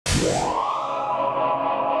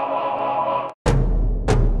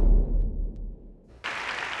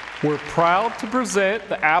We're proud to present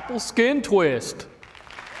the Apple Skin Twist.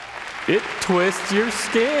 It twists your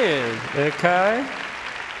skin, okay?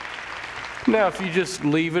 Now, if you just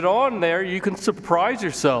leave it on there, you can surprise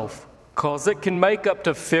yourself, because it can make up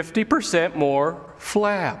to 50% more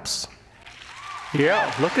flaps.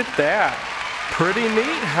 Yeah, look at that. Pretty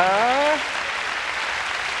neat, huh?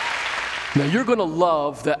 Now, you're gonna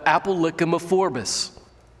love the Apple Lickamoforbus.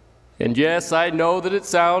 And yes, I know that it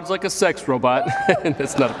sounds like a sex robot.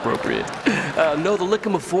 That's not appropriate. No, the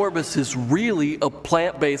Lickamoforbus is really a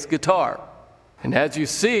plant-based guitar. And as you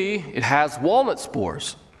see, it has walnut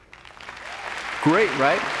spores. Great,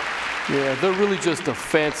 right? Yeah, they're really just a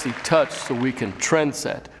fancy touch so we can trend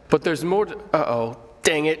set. But there's more to... Uh-oh,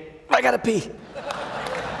 dang it, I gotta pee.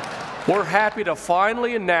 We're happy to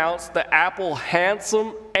finally announce the Apple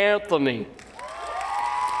Handsome Anthony.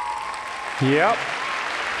 Yep.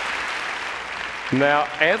 Now,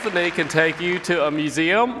 Anthony can take you to a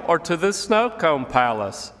museum or to the Snow Cone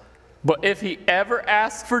Palace. But if he ever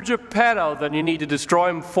asks for Geppetto, then you need to destroy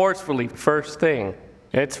him forcefully first thing.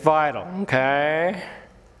 It's vital, okay?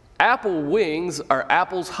 Apple wings are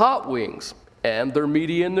Apple's hot wings, and they're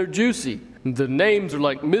meaty and they're juicy. The names are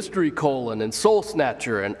like Mystery Colon and Soul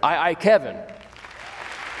Snatcher and I Kevin.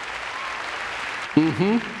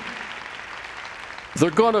 They're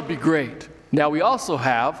gonna be great. Now we also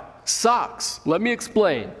have socks. Let me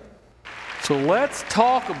explain. So let's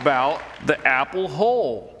talk about the Apple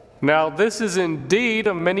hole. Now this is indeed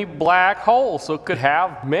a mini black hole, so it could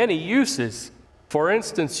have many uses. For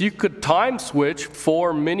instance, you could time switch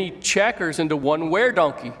 4 mini checkers into one wear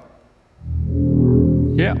donkey.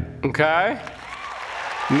 Yeah, okay.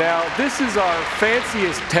 Now this is our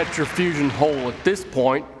fanciest tetrafusion hole at this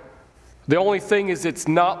point. The only thing is it's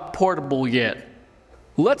not portable yet.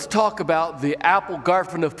 Let's talk about the Apple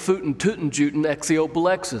Garfenafutentutentjuten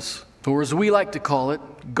Exeopalexis, or as we like to call it,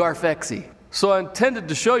 Garfexy. So I intended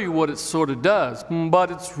to show you what it sort of does,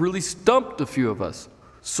 but it's really stumped a few of us.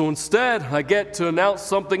 So instead, I get to announce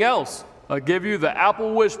something else. I give you the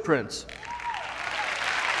Apple Wish Prince.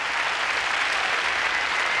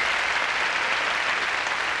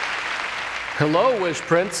 Hello, Wish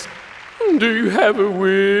Prince. Do you have a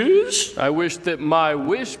wish? I wish that my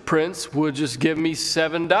Wish Prince would just give me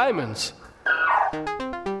 7 diamonds.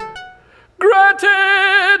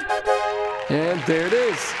 Granted! And there it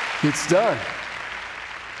is. It's done.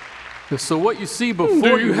 So what you see before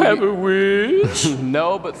Do you have a wish?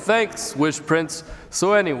 No, but thanks, Wish Prince.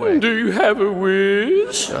 So anyway. Do you have a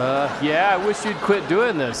wish? Yeah, I wish you'd quit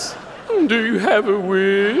doing this. Do you have a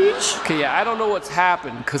wish? Okay, yeah, I don't know what's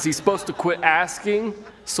happened, because he's supposed to quit asking.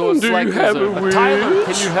 So it's Do like you have a wish? Tyler,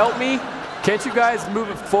 can you help me? Can't you guys move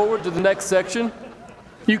it forward to the next section?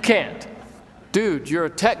 You can't. Dude, you're a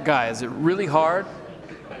tech guy. Is it really hard?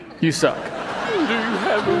 You suck. Do you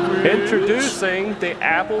have a wish? Introducing the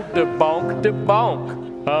Apple DeBonk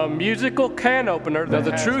DeBonk, a musical can opener. Now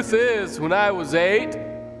the truth is, when I was 8,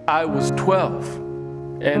 I was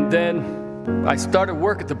 12. And then I started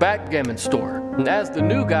work at the backgammon store. And as the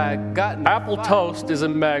new guy got Apple Toast is a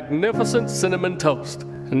magnificent cinnamon toast.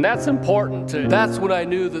 And that's important too. That's when I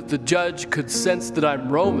knew that the judge could sense that I'm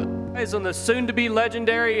Roman. Is on the soon-to-be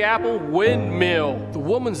legendary Apple Windmill. The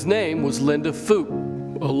woman's name was Linda Foot,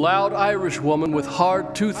 a loud Irish woman with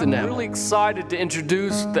hard tooth enamel. I'm really excited to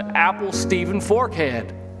introduce the Apple Stephen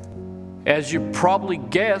Forkhead. As you probably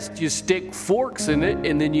guessed, you stick forks in it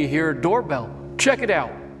and then you hear a doorbell. Check it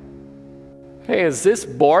out. Hey, is this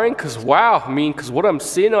boring? Cause wow, cause what I'm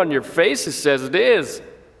seeing on your faces says it is.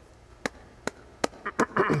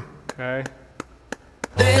 Okay.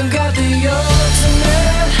 They've got the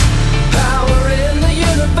ultimate power in the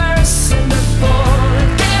universe, and before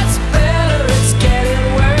it gets better, it's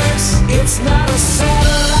getting worse. It's not